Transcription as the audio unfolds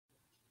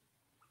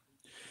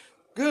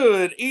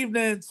Good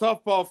evening,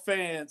 softball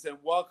fans, and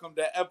welcome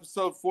to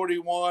episode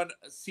 41,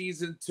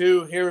 season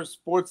 2 here at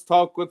Sports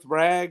Talk with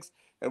Rags.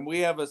 And we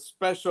have a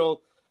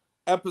special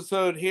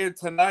episode here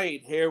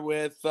tonight, here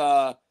with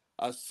a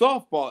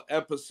softball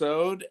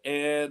episode,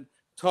 and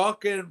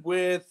talking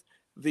with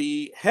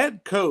the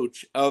head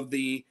coach of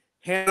the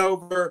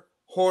Hanover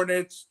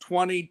Hornets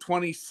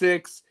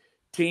 2026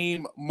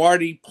 team,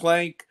 Marty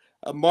Plank.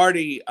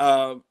 Marty,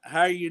 how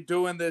are you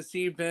doing this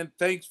evening?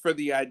 Thanks for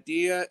the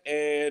idea,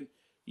 and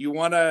you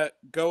want to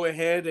go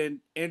ahead and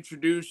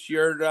introduce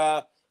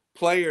your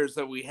players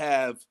that we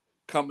have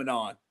coming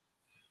on?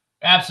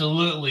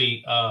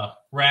 Absolutely,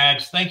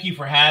 Rags. Thank you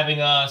for having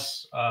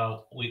us.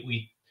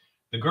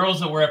 The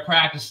girls that were at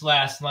practice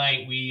last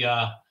night,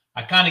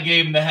 I kind of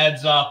gave them the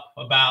heads up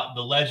about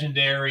the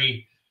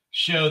legendary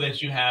show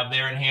that you have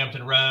there in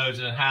Hampton Roads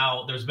and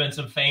how there's been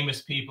some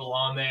famous people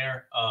on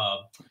there.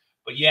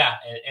 But yeah,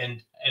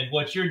 and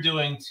what you're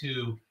doing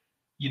to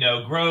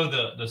grow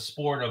the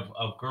sport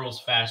of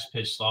girls fast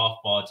pitch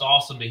softball. It's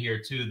awesome to hear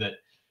too that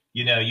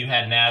you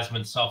had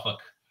Nasman Suffolk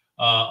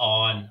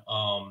on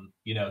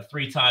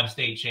 3-time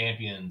state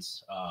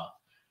champions.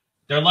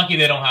 They're lucky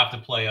they don't have to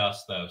play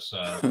us though.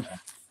 So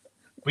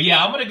but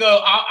yeah, I'm gonna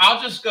go.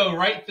 I'll just go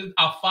right through.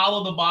 I'll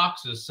follow the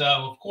boxes. So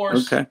of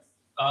course, Okay.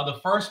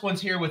 The first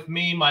one's here with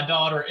me, my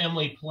daughter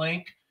Emily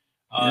Plank,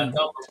 number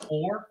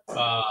 4.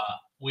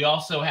 We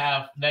also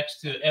have next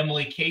to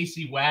Emily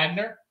Casey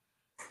Wagner,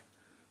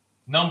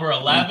 number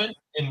 11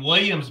 in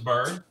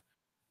Williamsburg.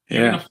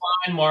 You're gonna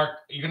find, Mark.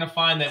 You're gonna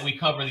find that we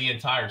cover the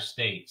entire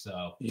state.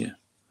 So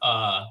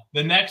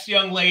the next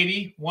young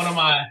lady, one of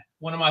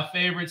my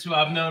favorites who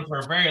I've known for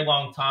a very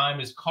long time,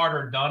 is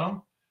Carter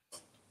Dunham,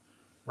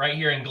 right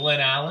here in Glen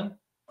Allen.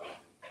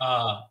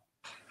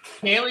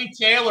 Kaylee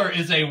Taylor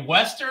is a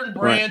Western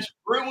Branch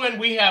Bruin.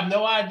 We have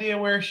no idea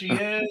where she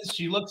is.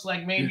 She looks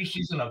like maybe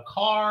she's in a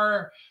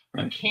car,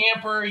 a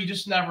camper. You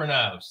just never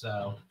know.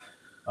 So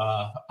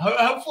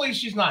hopefully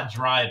she's not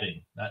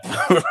driving. That's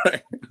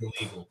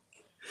illegal.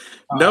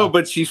 No,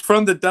 but she's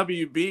from the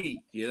WB,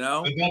 The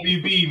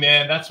WB,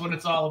 man. That's what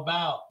it's all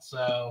about.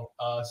 So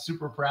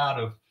super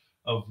proud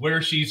of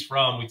where she's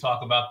from. We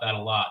talk about that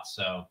a lot.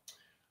 So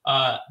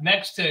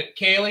next to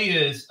Kaylee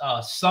is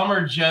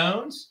Summer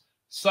Jones.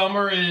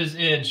 Summer is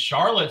in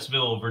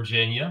Charlottesville,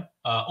 Virginia,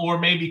 or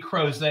maybe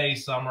Crozet.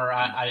 Summer,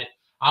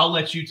 I'll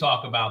let you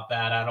talk about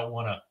that. I don't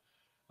want to,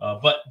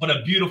 but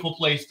a beautiful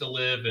place to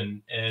live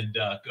and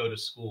go to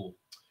school.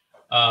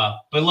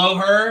 Below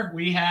her,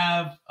 we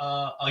have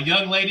a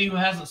young lady who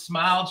hasn't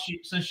smiled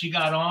since she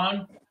got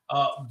on,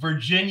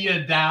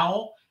 Virginia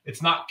Dowell.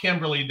 It's not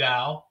Kimberly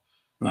Dowell.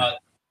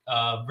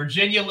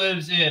 Virginia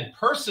lives in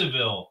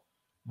Purcellville,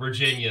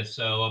 Virginia,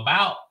 so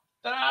about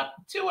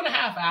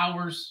 2.5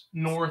 hours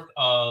north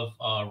of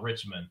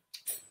Richmond.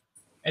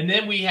 And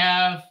then we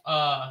have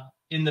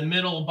in the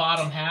middle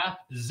bottom half,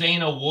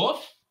 Zana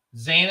Wolf.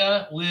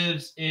 Zana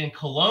lives in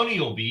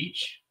Colonial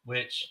Beach,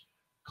 which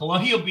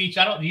Colonial Beach,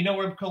 do you know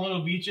where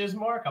Colonial Beach is,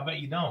 Mark? I bet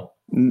you don't.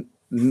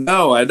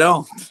 No, I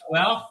don't.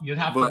 Well, you'd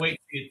have to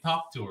wait to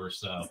talk to her.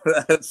 So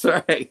that's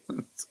right.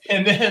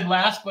 And then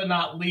last but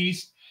not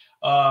least,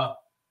 Jillian.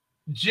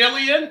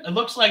 It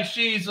looks like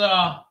she's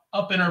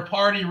up in her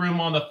party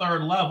room on the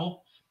 3rd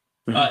level.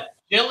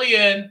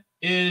 Jillian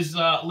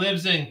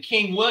lives in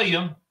King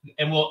William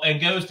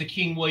and goes to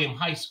King William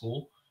High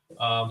School.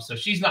 So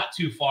she's not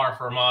too far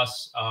from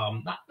us.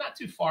 Not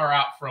too far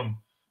out from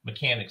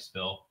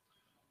Mechanicsville.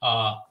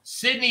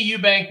 Sydney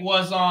Eubank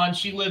was on.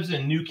 She lives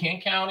in New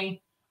Kent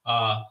County.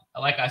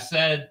 Like I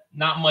said,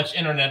 not much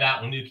internet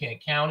out in New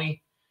Kent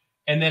County.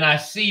 And then I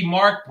see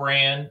Mark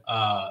Brand,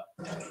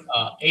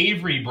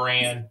 Avery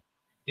Brand,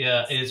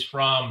 is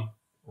from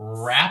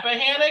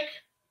Rappahannock.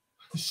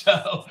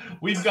 So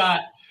we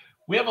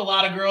have a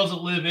lot of girls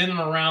that live in and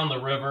around the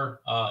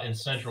river in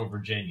Central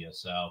Virginia.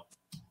 So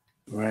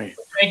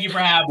thank you for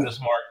having us,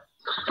 Mark.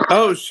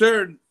 Oh,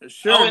 sure, no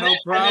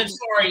problem. And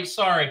then,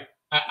 sorry.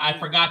 I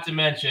forgot to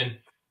mention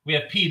we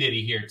have P.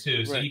 Diddy here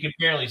too, so you can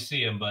barely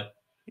see him, but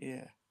he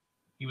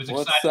was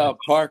excited. What's up,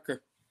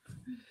 Parker?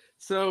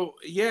 So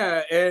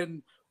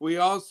and we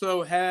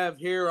also have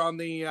here on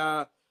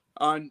the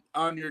on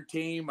your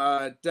team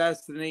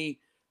Destiny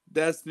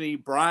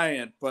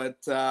Bryant, but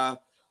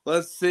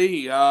let's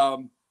see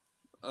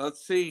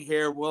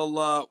here.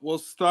 We'll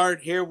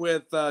start here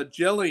with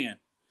Jillian.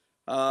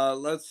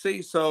 Let's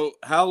see. So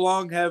how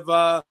long have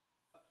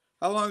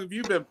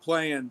you been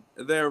playing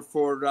there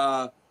for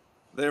the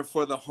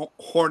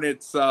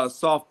Hornets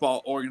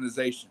softball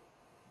organization?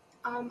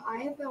 I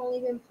have only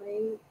been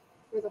playing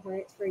for the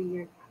Hornets for a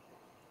year and a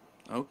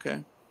half.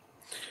 Okay.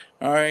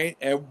 All right.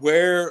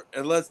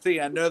 And let's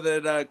see. I know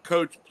that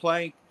Coach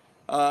Plank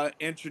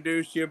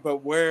introduced you,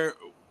 but where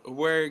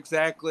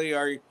exactly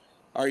are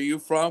you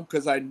from?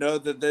 Because I know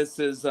that this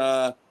is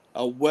a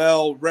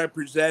well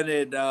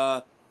represented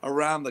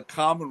around the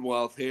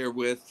Commonwealth here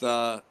with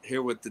the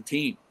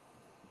team.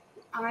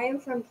 I am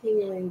from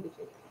King William,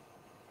 Virginia.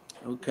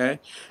 Okay.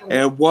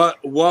 And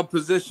what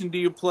position do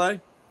you play?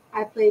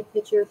 I play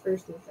pitcher,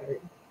 first, and third.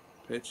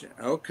 Pitcher.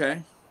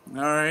 Okay.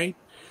 All right.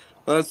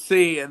 Let's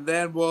see, and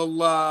then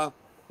we'll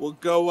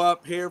go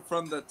up here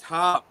from the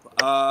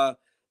top.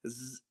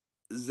 Z-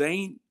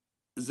 Zane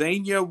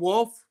Zania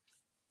Wolf.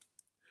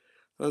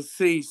 Let's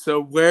see.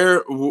 So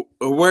where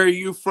are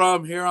you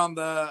from here on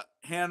the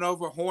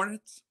Hanover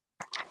Hornets?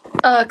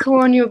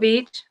 Colonial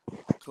Beach.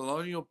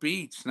 Colonial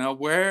Beach. Now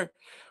where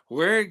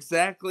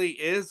exactly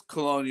is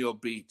Colonial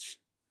Beach?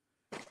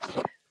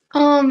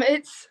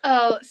 It's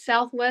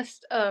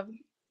southeast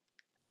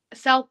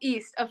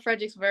of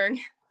Fredericksburg.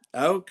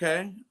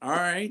 Okay. All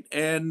right.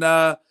 And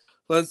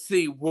let's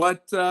see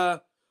what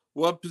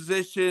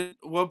position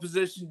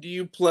do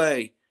you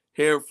play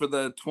here for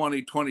the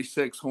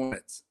 2026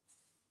 Hornets?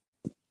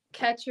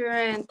 Catcher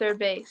and third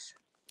base.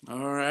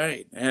 All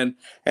right. And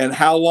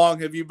how long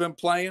have you been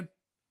playing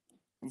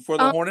for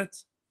the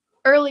Hornets?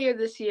 Earlier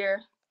this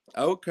year.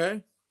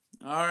 Okay.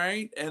 All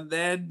right. And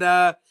then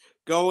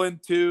going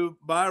to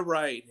my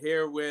right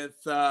here with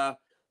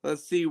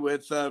let's see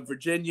with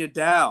Virginia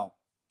Dow.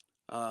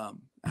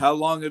 How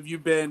long have you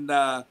been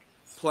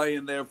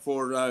playing there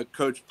for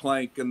Coach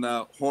Plank and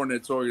the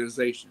Hornets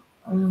organization?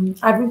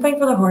 I've been playing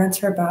for the Hornets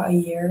for about a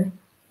year.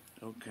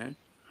 Okay.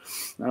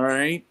 All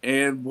right.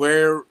 And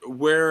where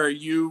are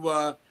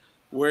you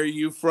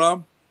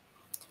from?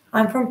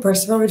 I'm from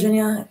Bristol,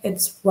 Virginia.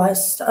 It's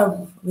west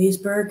of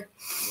Leesburg.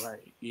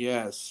 Right.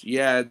 Yes.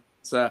 Yeah.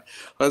 It's,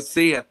 let's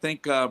see. I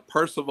think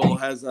Percival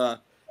has a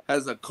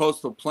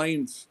Coastal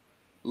Plains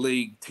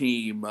League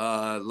team.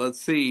 Let's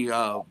see.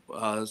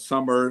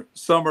 Summer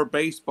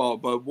baseball.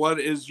 But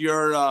what's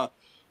your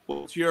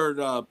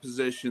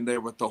position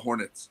there with the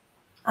Hornets?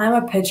 I'm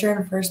a pitcher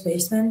and first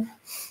baseman.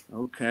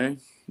 Okay.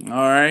 All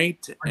right.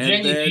 Virginia,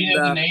 And then, do you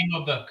know the name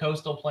of the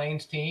Coastal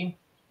Plains team?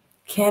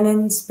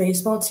 Cannon's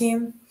baseball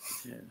team.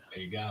 Yeah.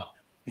 There you go.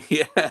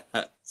 Yeah.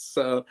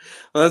 So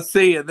let's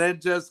see. And then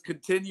just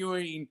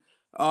continuing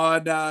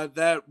on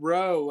that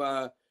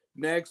row,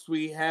 next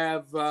we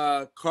have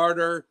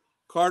Carter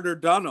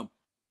Dunham.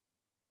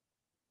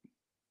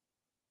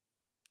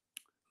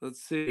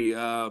 Let's see.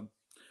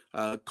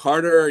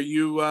 Carter, are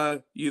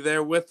you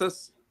there with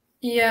us?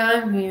 Yeah,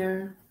 I'm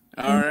here.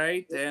 All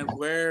right. And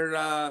where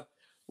are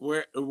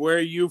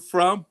you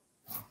from?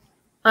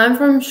 I'm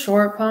from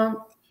Short Pump.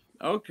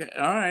 Okay.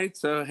 All right.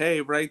 So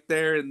hey, right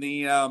there in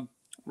the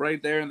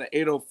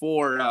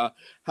 804.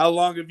 How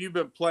long have you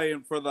been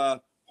playing for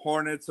the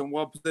Hornets, and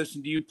what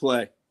position do you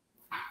play?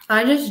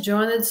 I just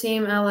joined the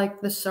team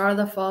at the start of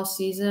the fall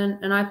season,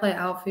 and I play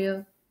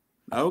outfield.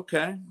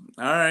 Okay.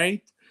 All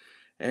right.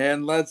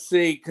 And let's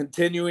see.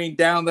 Continuing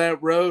down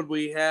that road,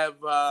 we have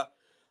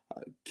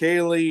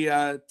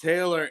Kaylee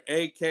Taylor,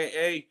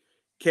 aka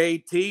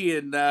KT,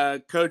 and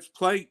Coach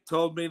Plate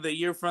told me that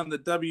you're from the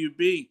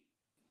WB.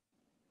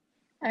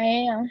 I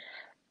am.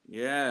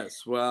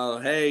 Yes. Well,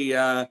 hey,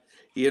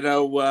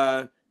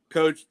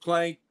 Coach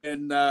Plank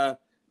and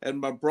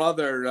my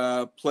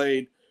brother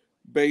played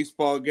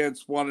baseball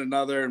against one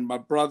another, and my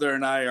brother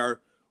and I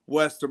are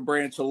Western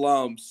Branch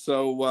alums.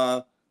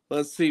 So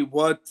let's see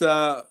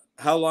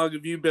how long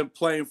have you been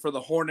playing for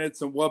the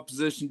Hornets, and what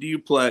position do you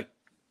play?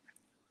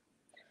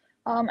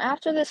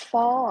 After this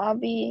fall,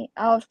 I've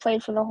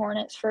played for the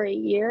Hornets for a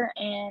year,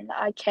 and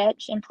I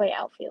catch and play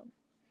outfield.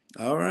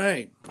 All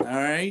right.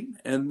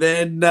 And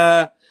then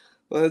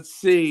let's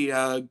see.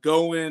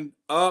 Going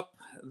up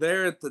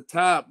there at the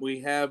top,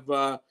 we have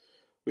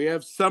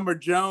Summer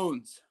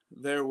Jones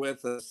there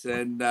with us,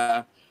 and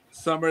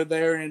Summer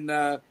there in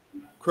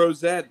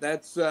Crozet.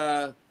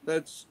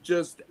 That's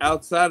just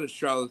outside of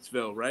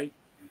Charlottesville, right?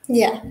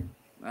 Yeah.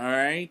 All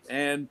right.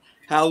 And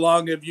how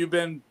long have you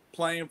been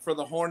playing for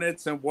the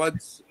Hornets, and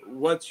what's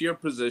your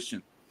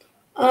position?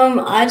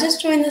 I just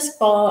joined this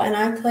fall and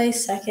I play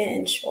second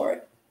and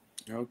short.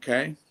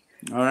 Okay.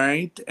 All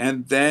right.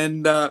 And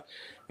then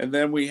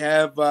we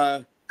have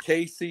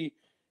Casey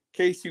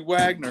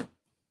Wagner.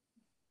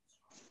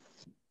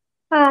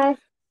 Hi.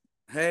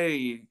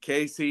 Hey,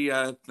 Casey.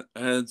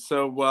 And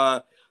so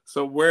where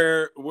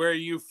are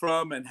you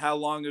from, and how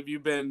long have you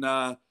been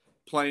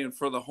playing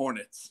for the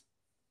Hornets?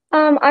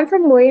 I'm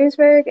from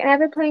Williamsburg, and I've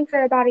been playing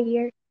for about a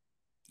year.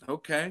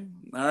 Okay.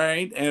 All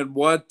right. And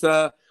what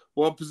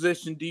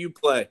position do you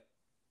play?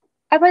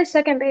 I play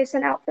second base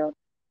and outfield.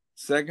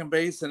 Second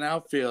base and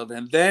outfield.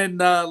 And then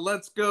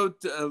let's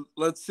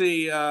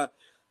see,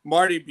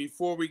 Marty,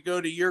 before we go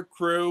to your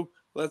crew,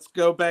 let's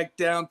go back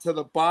down to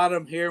the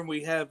bottom here, and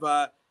we have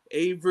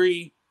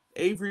Avery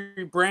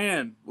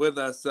Brand with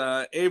us.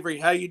 Avery,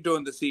 how you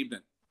doing this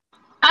evening?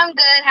 I'm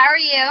good. How are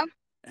you?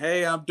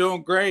 Hey, I'm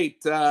doing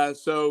great.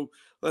 So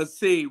let's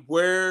see,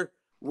 where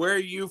are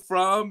you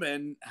from,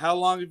 and how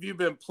long have you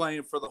been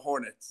playing for the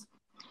Hornets?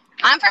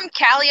 I'm from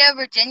Calio,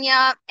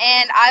 Virginia,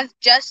 and I've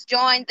just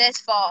joined this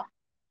fall.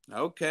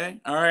 Okay.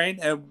 All right.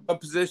 And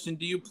what position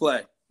do you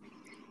play?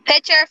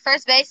 Pitcher,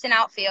 first base, and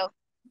outfield.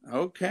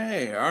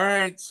 Okay. All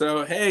right.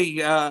 So,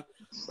 hey,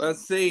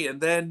 let's see.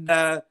 And then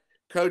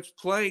Coach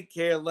Plank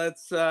here,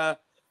 I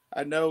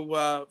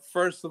know,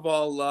 first of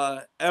all,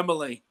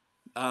 Emily,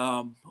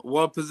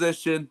 what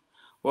position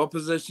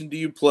do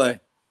you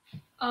play?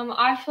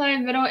 I play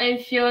middle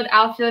infield,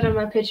 outfield, and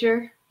my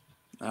pitcher.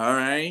 All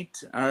right.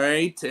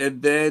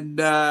 And then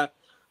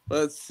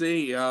let's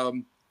see.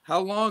 How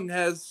long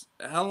has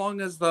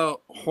the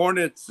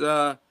Hornets?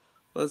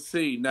 Let's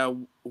see. Now,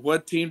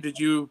 what team did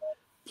you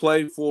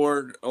play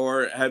for,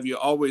 or have you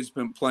always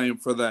been playing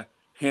for the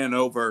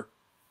Hanover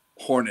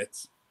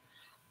Hornets?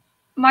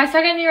 My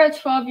second year at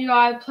 12U,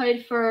 I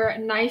played for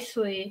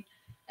Nicely.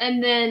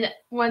 And then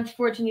once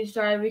 14U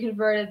started, we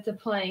converted to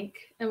Plank,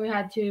 and we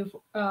had two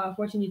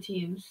 14U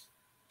teams.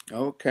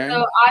 Okay.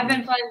 So I've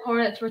been playing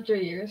Hornets for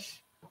 3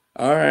 years.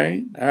 All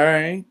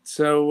right.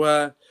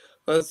 So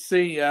let's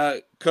see,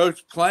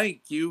 Coach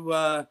Plank,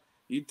 you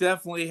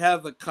definitely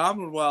have the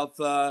Commonwealth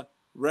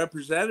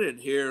represented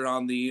here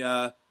on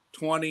the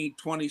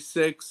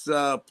 2026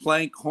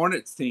 Plank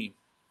Hornets team.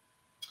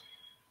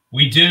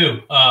 We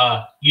do.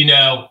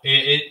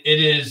 It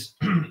is.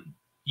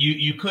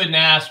 You couldn't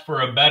ask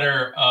for a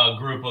better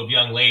group of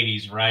young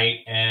ladies, right?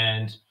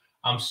 And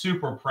I'm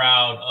super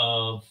proud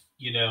of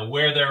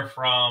where they're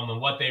from and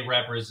what they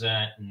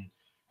represent, and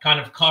kind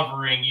of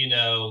covering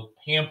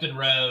Hampton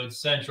Roads,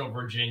 Central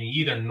Virginia,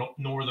 either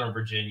Northern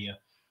Virginia,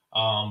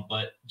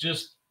 but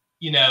just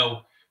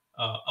a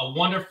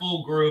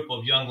wonderful group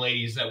of young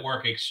ladies that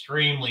work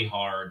extremely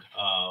hard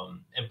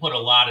and put a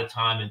lot of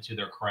time into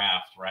their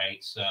craft,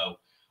 right? So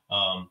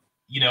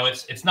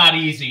it's not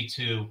easy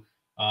to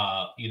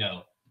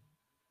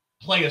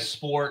play a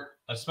sport,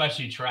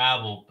 especially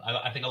travel.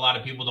 I think a lot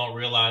of people don't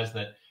realize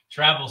that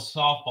travel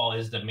softball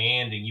is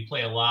demanding. You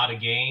play a lot of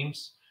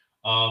games,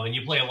 and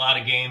you play a lot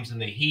of games in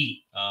the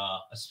heat,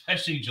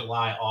 especially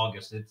July,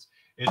 August. It's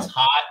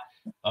hot,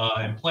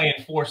 and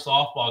playing 4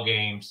 softball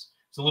games,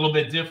 it's a little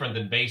bit different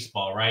than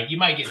baseball, right? You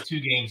might get 2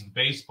 games of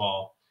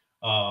baseball,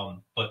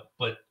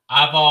 but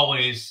I've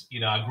always,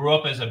 I grew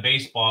up as a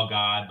baseball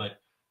guy, but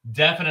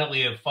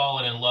definitely have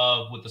fallen in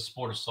love with the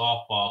sport of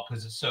softball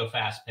because it's so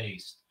fast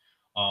paced.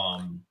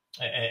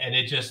 And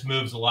it just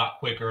moves a lot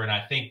quicker. And I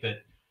think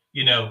that,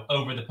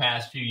 over the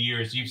past few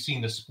years, you've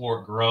seen the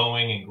sport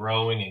growing and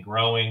growing and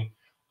growing.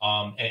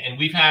 And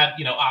we've had,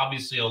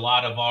 obviously a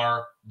lot of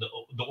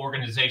the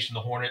organization, the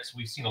Hornets,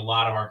 we've seen a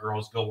lot of our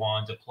girls go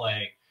on to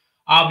play,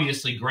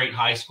 obviously great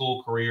high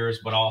school careers,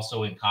 but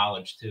also in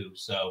college too.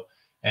 So,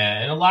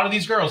 and a lot of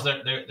these girls,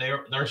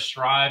 they're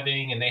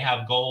striving and they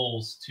have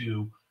goals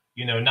to,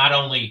 not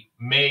only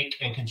make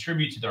and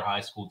contribute to their high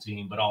school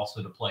team, but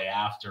also to play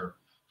after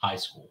high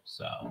school.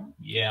 So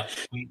yeah.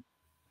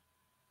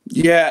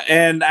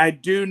 And I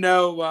do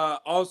know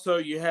also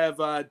you have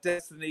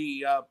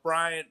Destiny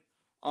Bryant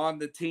on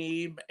the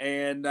team,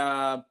 and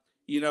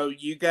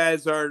you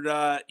guys are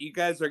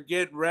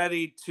getting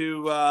ready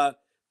to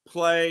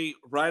play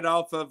right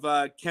off of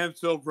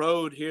Kempsville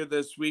Road here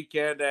this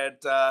weekend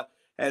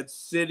at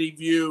City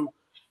View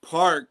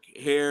Park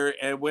here,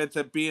 and with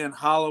it being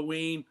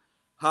Halloween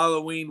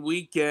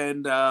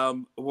weekend,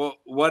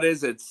 what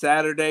is it?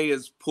 Saturday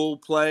is pool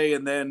play,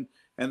 and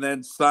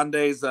then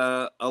Sunday's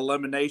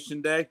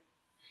elimination day.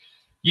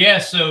 Yeah,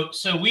 so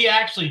we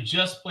actually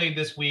just played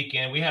this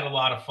weekend. We had a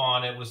lot of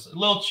fun. It was a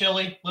little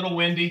chilly, a little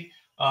windy,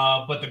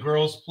 but the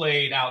girls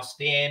played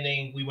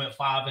outstanding. We went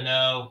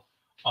 5-0.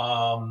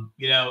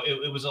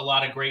 It was a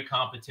lot of great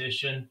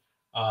competition.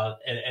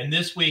 And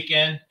this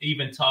weekend,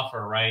 even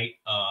tougher, right?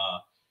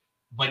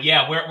 But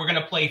yeah, we're going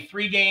to play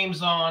 3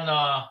 games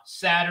on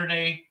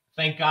Saturday.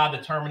 Thank God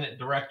the tournament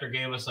director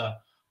gave us I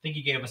think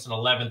he gave us an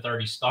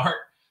 11:30 start.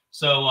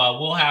 So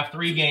we'll have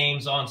 3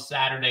 games on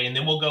Saturday, and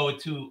then we'll go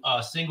to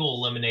a single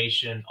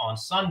elimination on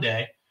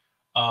Sunday.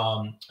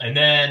 And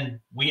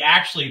then we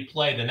actually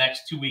play the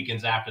next 2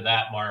 weekends after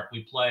that, Mark.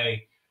 We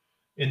play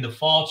in the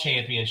fall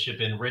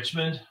championship in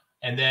Richmond,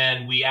 and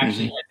then we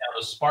actually head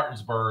down to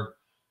Spartansburg,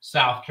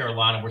 South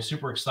Carolina. We're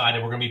super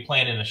excited. We're going to be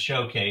playing in a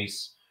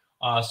showcase.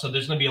 So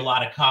there's going to be a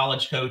lot of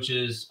college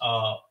coaches,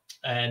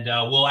 and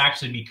we'll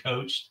actually be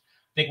coached.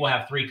 I think we'll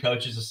have 3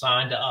 coaches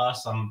assigned to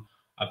us.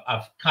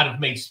 I've kind of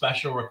made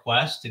special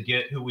requests to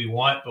get who we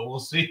want, but we'll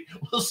see.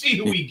 We'll see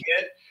who we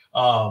get.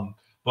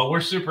 But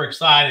we're super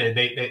excited.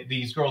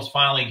 These girls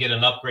finally get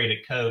an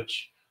upgraded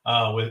coach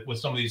with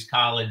some of these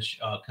college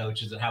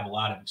coaches that have a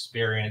lot of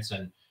experience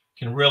and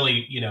can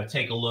really,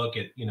 take a look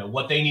at,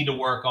 what they need to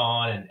work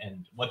on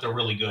and what they're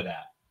really good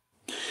at.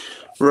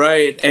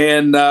 Right.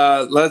 And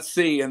let's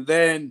see. And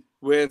then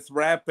with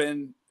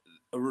wrapping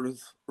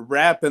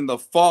the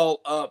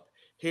fall up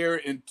here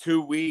in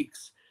 2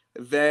 weeks,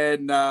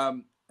 then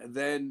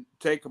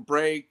take a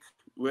break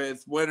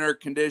with winter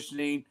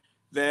conditioning.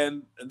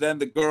 Then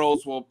the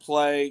girls will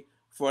play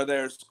for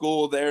their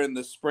school there in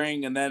the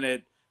spring, and then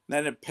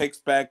it picks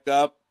back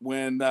up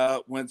when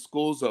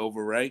school's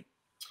over, right?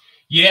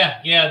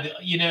 Yeah.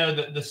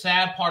 The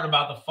sad part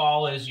about the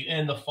fall is you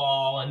end the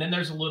fall, and then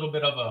there's a little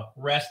bit of a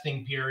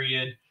resting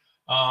period.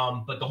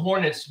 But the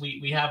Hornets,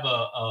 we have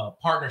a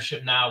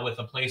partnership now with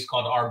a place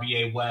called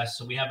RBA West,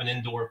 so we have an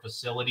indoor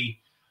facility.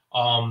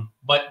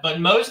 But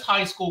most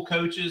high school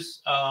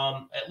coaches,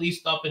 at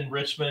least up in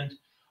Richmond,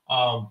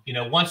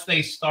 once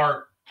they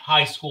start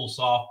high school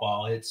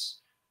softball,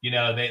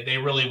 they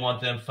really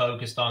want them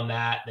focused on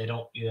that. They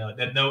don't,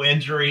 there's no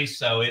injuries.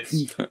 So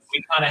we kind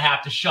of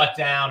have to shut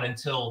down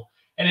until,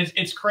 and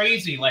it's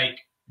crazy. Like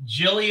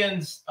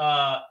Jillian's,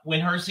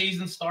 when her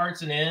season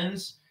starts and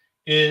ends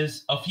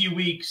is a few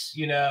weeks,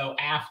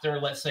 after,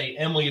 let's say,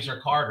 Emily's or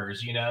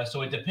Carter's,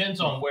 so it depends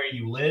on where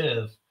you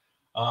live.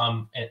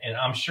 And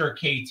I'm sure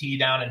KT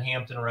down in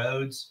Hampton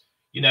Roads,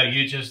 so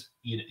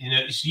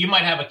you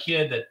might have a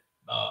kid that,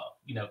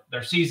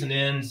 their season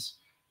ends,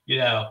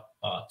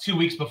 2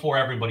 weeks before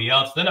everybody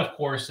else. Then, of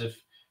course,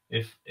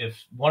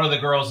 if one of the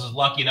girls is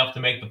lucky enough to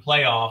make the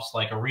playoffs,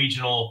 like a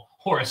regional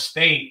or a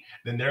state,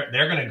 then they're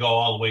going to go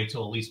all the way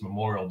till at least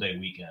Memorial Day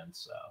weekend.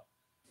 So.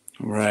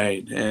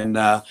 Right. And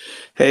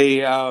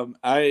hey,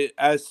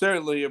 I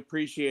certainly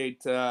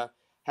appreciate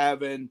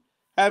having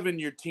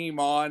your team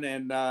on,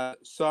 and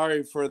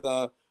sorry for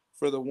the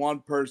one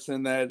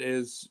person that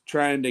is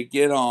trying to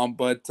get on,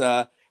 but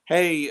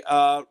hey,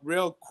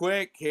 real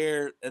quick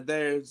here,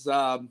 there's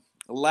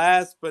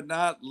last but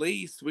not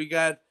least, we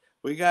got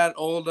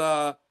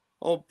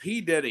old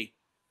P Diddy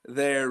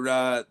there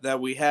that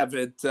we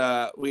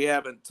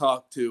haven't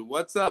talked to.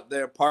 What's up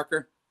there,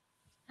 Parker?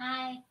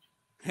 Hi.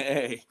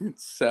 Hey,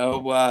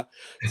 so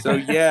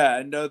yeah,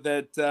 I know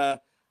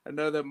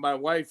that my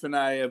wife and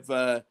I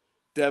have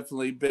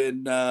definitely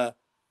been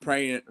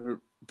praying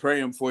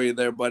for you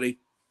there, buddy.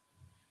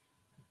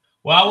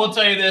 Well, I will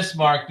tell you this,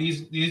 Mark.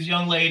 These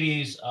young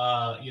ladies,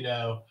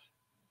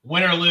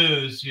 win or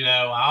lose,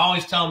 I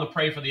always tell them to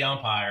pray for the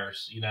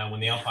umpires, when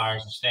the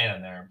umpires are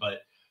standing there.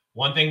 But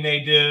one thing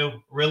they do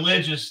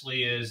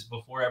religiously is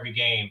before every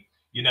game,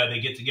 they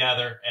get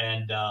together,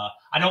 and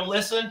I don't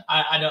listen.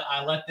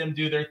 I let them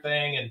do their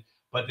thing,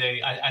 but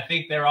I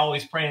think they're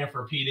always praying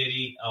for P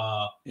Diddy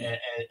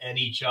and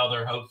each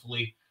other,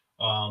 hopefully.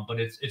 But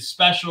it's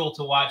special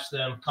to watch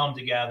them come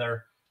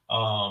together.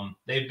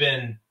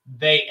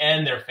 They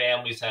and their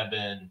families have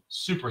been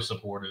super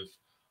supportive.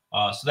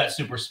 So that's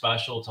super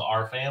special to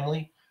our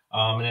family.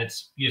 And it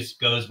just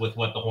goes with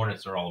what the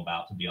Hornets are all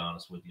about, to be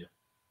honest with you.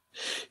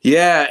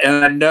 Yeah,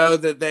 and I know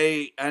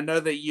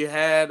that you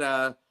had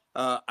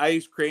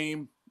ice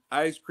cream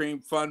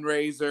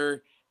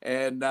fundraiser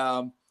and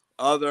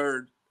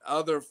other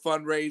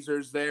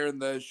fundraisers there in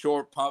the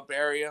Short Pump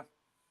area.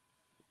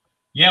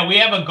 Yeah, we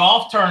have a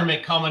golf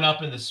tournament coming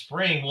up in the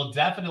spring. We'll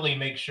definitely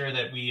make sure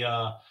that we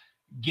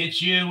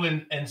get you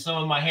and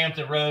some of my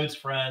Hampton Roads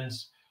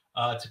friends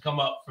to come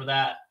up for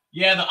that.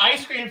 Yeah, the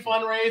ice cream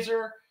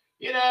fundraiser,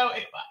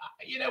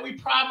 we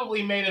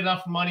probably made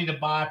enough money to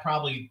buy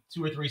probably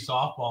 2 or 3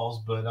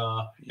 softballs, but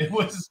it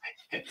was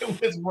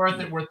worth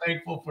it. We're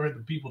thankful for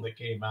the people that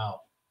came out.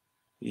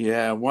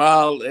 Yeah,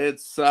 well,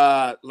 it's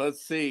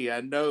let's see.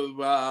 I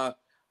know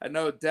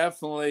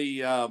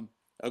definitely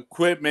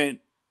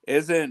equipment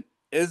isn't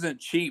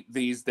cheap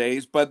these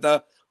days, but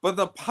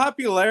the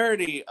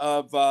popularity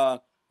of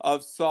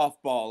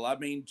softball. I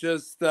mean,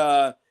 just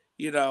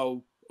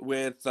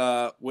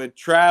with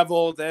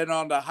travel, then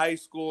on to high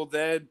school,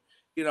 then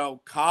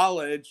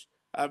college.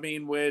 I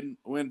mean,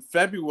 when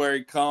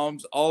February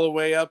comes, all the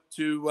way up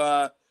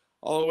to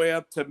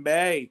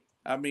May.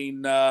 I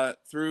mean,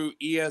 through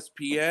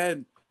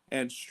ESPN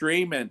and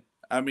streaming.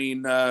 I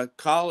mean,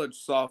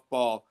 college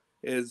softball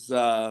is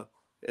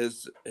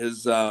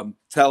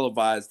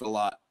televised a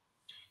lot.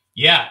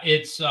 Yeah,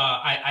 it's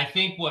I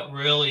think what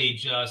really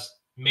just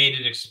made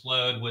it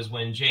explode was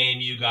when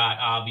JMU got,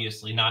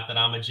 obviously, not that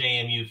I'm a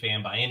JMU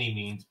fan by any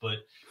means,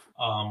 but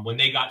when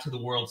they got to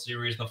the World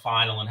Series, the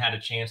final, and had a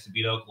chance to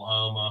beat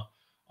Oklahoma,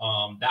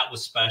 that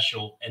was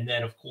special. And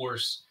then, of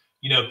course,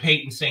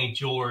 Peyton St.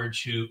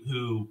 George,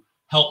 who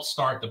helped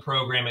start the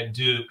program at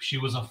Duke. She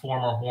was a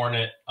former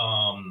Hornet,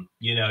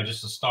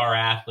 just a star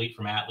athlete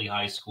from Atlee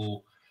High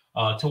School.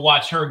 To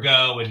watch her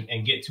go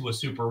and get to a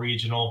super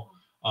regional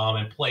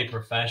and play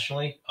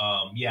professionally,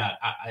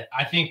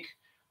 I think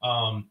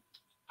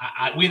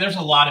there's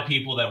a lot of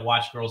people that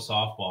watch girls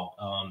softball,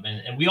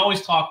 and we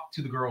always talk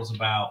to the girls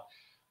about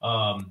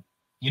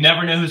you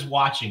never know who's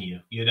watching you.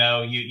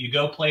 You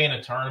go play in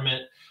a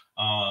tournament,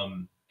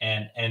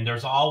 and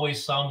there's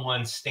always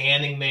someone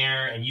standing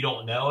there, and you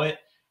don't know it,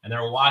 and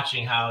they're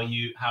watching how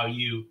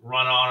you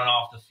run on and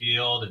off the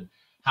field and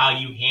how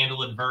you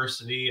handle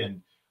adversity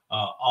and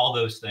all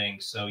those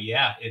things. So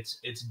yeah,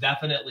 it's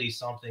definitely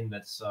something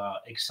that's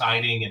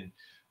exciting. And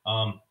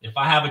if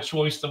I have a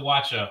choice to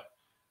watch a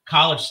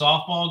college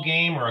softball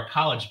game or a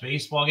college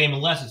baseball game,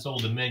 unless it's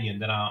Old Dominion,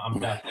 then I'm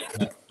definitely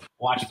going to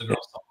watch the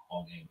girls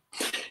softball game.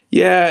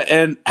 Yeah,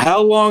 and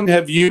how long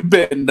have you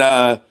been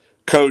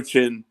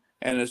coaching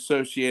and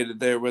associated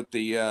there with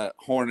the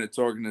Hornets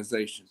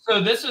organization? So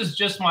this is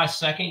just my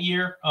second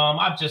year.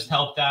 I've just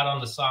helped out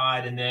on the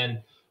side, and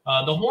then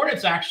the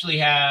Hornets actually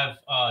have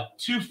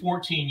 2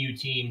 14U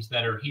teams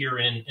that are here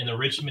in the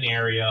Richmond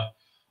area.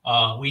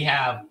 We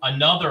have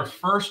another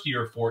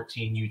first-year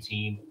 14U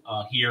team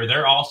here.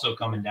 They're also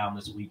coming down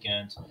this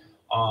weekend.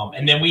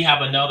 And then we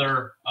have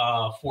another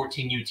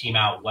 14U team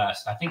out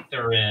west. I think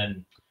they're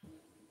in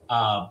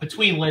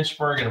between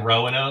Lynchburg and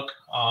Roanoke.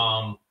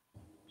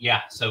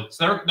 So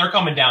they're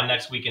coming down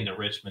next weekend to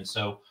Richmond.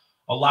 So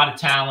a lot of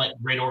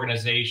talent, great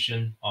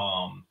organization.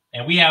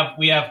 And we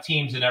have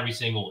teams in every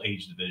single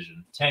age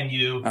division: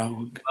 10U,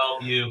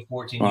 12U,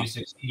 14U,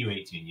 16U,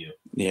 18U.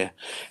 Yeah.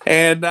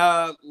 And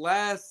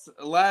last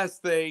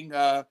thing,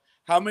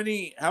 how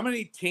many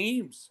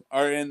teams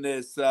are in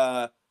this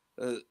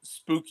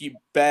spooky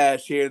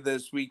bash here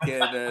this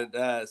weekend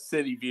at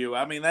City View?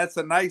 I mean, that's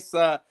a nice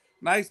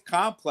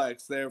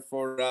complex there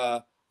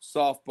for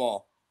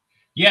softball.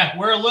 Yeah,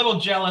 we're a little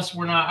jealous.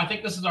 We're not. I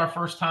think this is our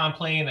first time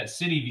playing at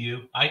City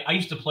View. I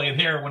used to play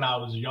there when I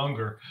was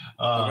younger,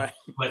 Right.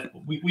 but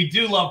we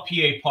do love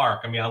PA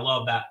Park. I mean, I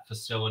love that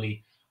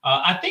facility.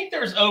 I think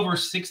there's over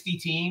 60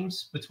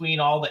 teams between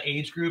all the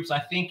age groups. I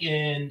think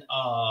in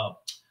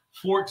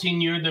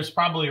 14-year, there's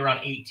probably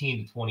around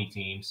 18 to 20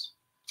 teams.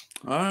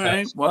 All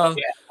right. Well,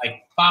 yeah,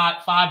 like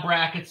five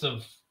brackets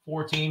of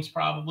 4 teams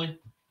probably.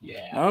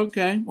 Yeah.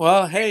 Okay.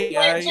 Well, hey,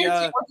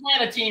 we're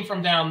playing a team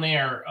from down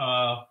there.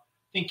 I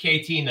think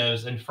KT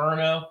knows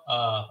Inferno.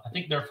 I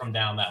think they're from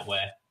down that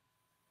way.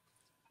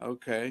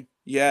 Okay.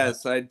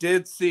 Yes, I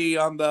did see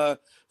on the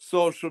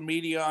social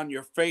media on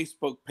your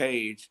Facebook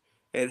page,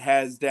 it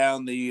has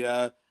down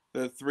the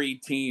 3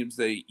 teams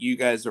that you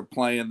guys are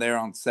playing there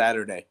on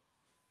Saturday.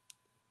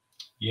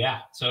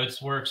 Yeah, so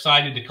we're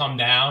excited to come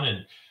down,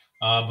 and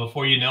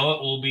before you know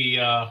it, we'll be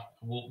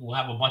we'll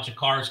have a bunch of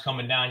cars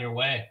coming down your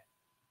way.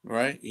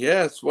 Right.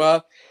 Yes.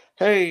 Well,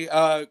 hey,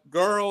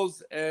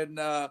 girls and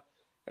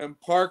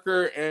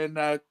Parker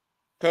and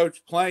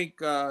Coach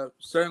Plank,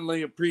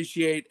 certainly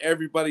appreciate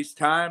everybody's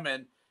time,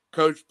 and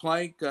Coach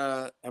Plank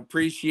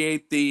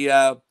appreciate the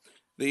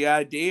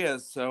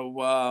ideas.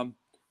 So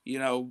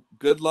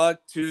good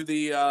luck to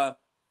the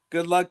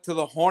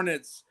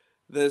Hornets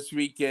this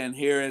weekend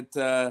here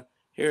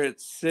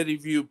at City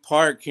View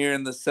Park here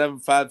in the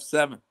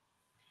 757.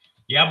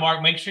 Yeah,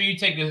 Mark, make sure you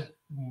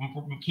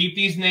keep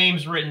these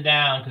names written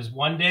down, because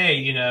one day,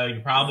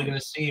 you're probably going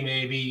to see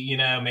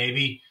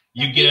maybe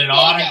you get an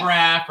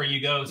autograph or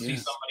you go see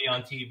somebody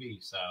on TV.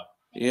 So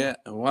yeah,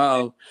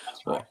 well,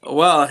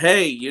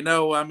 hey,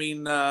 I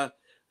mean,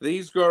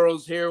 these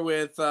girls here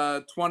with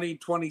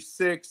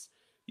 2026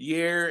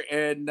 year,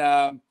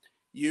 and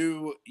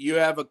you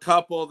have a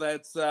couple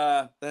that's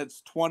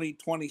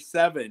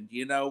 2027.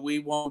 We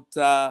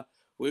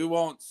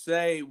won't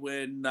say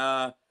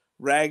when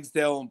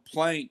Ragsdale and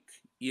Plank,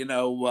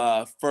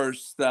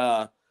 first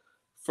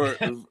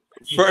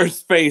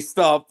faced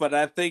off, but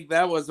I think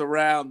that was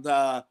around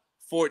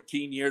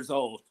 14 years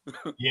old.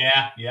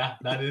 Yeah,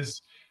 that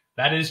is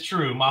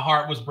true. My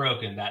heart was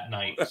broken that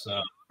night.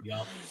 So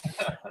yeah.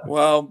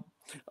 Well,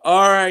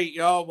 all right,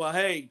 y'all. Well,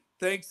 hey,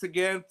 thanks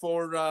again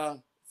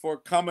for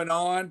coming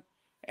on,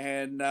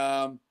 and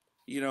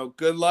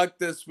good luck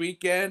this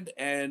weekend.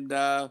 And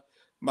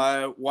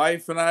my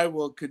wife and I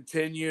will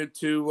continue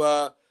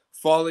to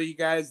follow you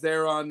guys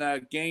there on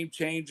Game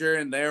Changer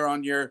and there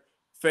on your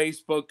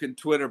Facebook and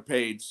Twitter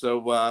page.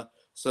 So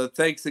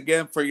thanks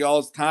again for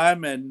y'all's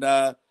time, and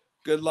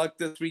good luck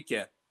this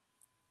weekend.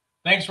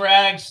 Thanks,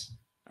 Rags.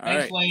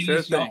 Thanks, ladies.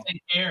 Sure y'all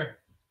take care.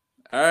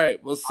 All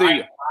right, we'll see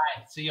you.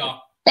 Bye. See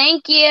y'all.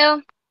 Thank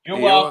you. You're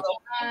welcome.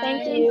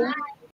 Thank you.